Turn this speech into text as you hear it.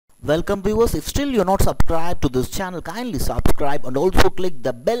Welcome viewers, if still you're not subscribed to this channel, kindly subscribe and also click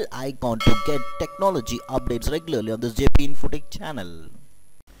the bell icon to get technology updates regularly on this JP Infotech channel.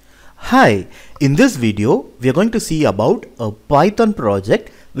 Hi, in this video we are going to see about a Python project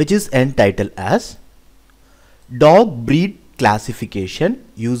which is entitled as Dog Breed Classification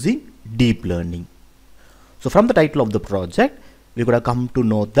using Deep Learning. So from the title of the project we're going to come to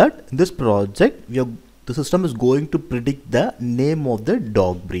know that in this project the system is going to predict the name of the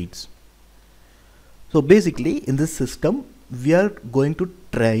dog breeds. So basically in this system we are going to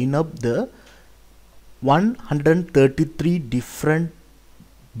train up the 133 different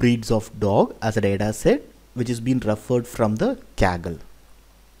breeds of dog as a data set which is being referred from the Kaggle.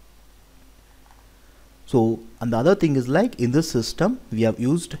 So and the other thing is, like, in this system we have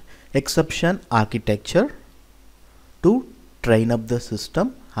used Xception architecture to train up the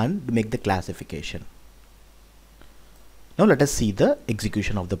system and make the classification. Now let us see the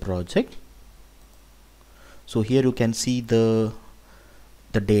execution of the project. So here you can see the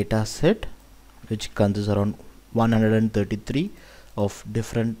data set which consists around 133 of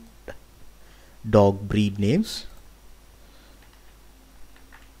different dog breed names.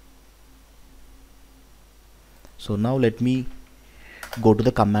 So now let me go to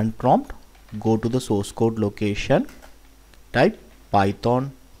the command prompt, go to the source code location, type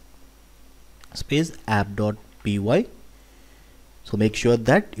python space app.py. So make sure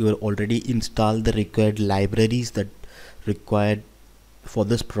that you have already installed the required libraries that required for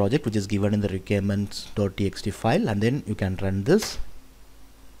this project, which is given in the requirements.txt file, and then you can run this.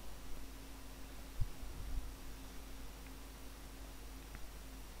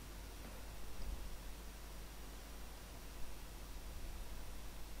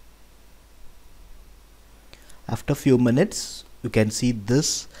 After few minutes you can see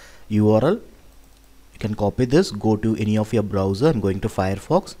this URL. You can copy this, go to any of your browser. I'm going to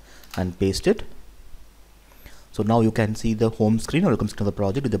Firefox and paste it. So now you can see the home screen. Welcome to the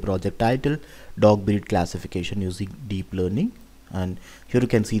project with the project title Dog Breed Classification using Deep Learning, and here you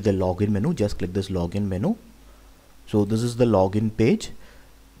can see the login menu. Just click this login menu. So this is the login page.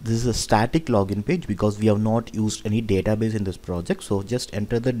 This is a static login page because we have not used any database in this project. So just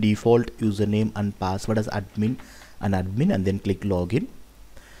enter the default username and password as admin and then click login.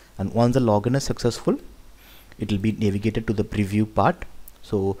 And once the login is successful, it will be navigated to the preview part.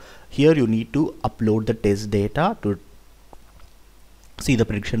 So here you need to upload the test data to see the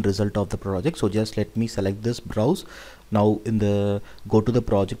prediction result of the project. So just let me select this browse. Now go to the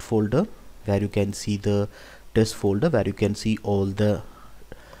project folder where you can see the test folder, where you can see all the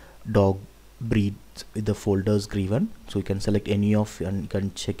dog breeds with the folders given. So you can select any of and you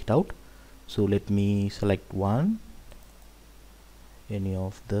can check it out. So let me select any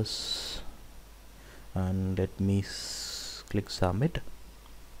of this and let me click submit.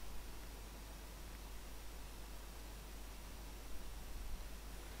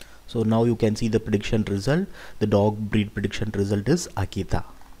 So now you can see the prediction result. The dog breed prediction result is Akita.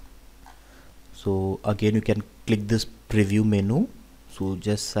 So again you can click this preview menu. So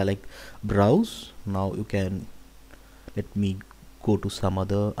just select browse. Now you can let me go to some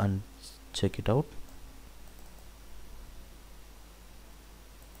other and check it out.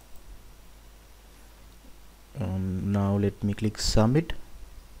 Now let me click submit.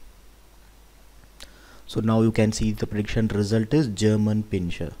 So now you can see the prediction result is German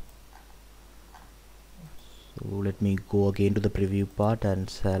Pinscher. So let me go again to the preview part and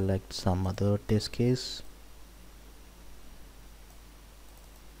select some other test case.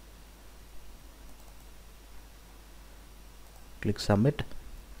 Click submit.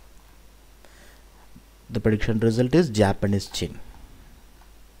 The prediction result is Japanese Chin.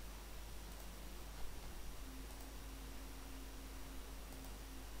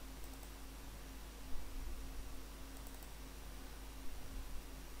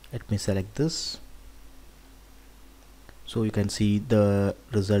 Let me select this. So you can see the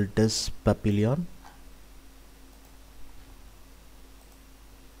result is Papillon.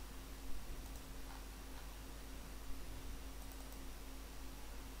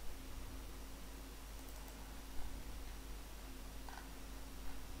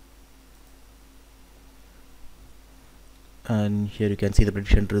 And here you can see the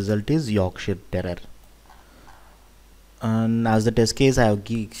prediction result is Yorkshire Terrier. And as the test case I have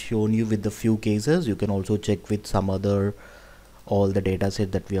shown you with the few cases, you can also check with some other all the data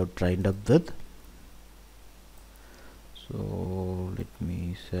set that we have trained up with. So let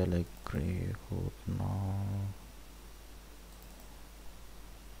me select grey hood now.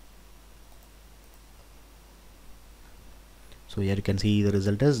 So here you can see the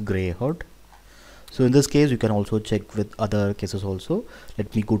result is grey hood. So in this case you can also check with other cases also.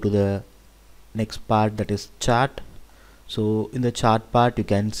 Let me go to the next part, that is chart. So in the chart part you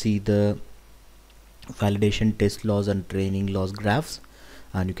can see the validation test loss and training loss graphs,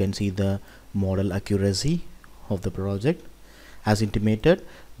 and you can see the model accuracy of the project. As intimated,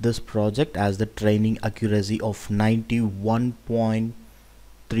 this project has the training accuracy of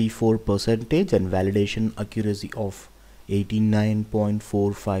 91.34% and validation accuracy of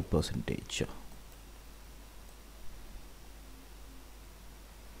 89.45%.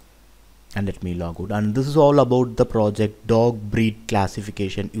 And let me log out. And this is all about the project dog breed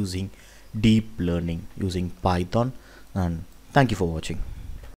classification using deep learning using Python. And thank you for watching.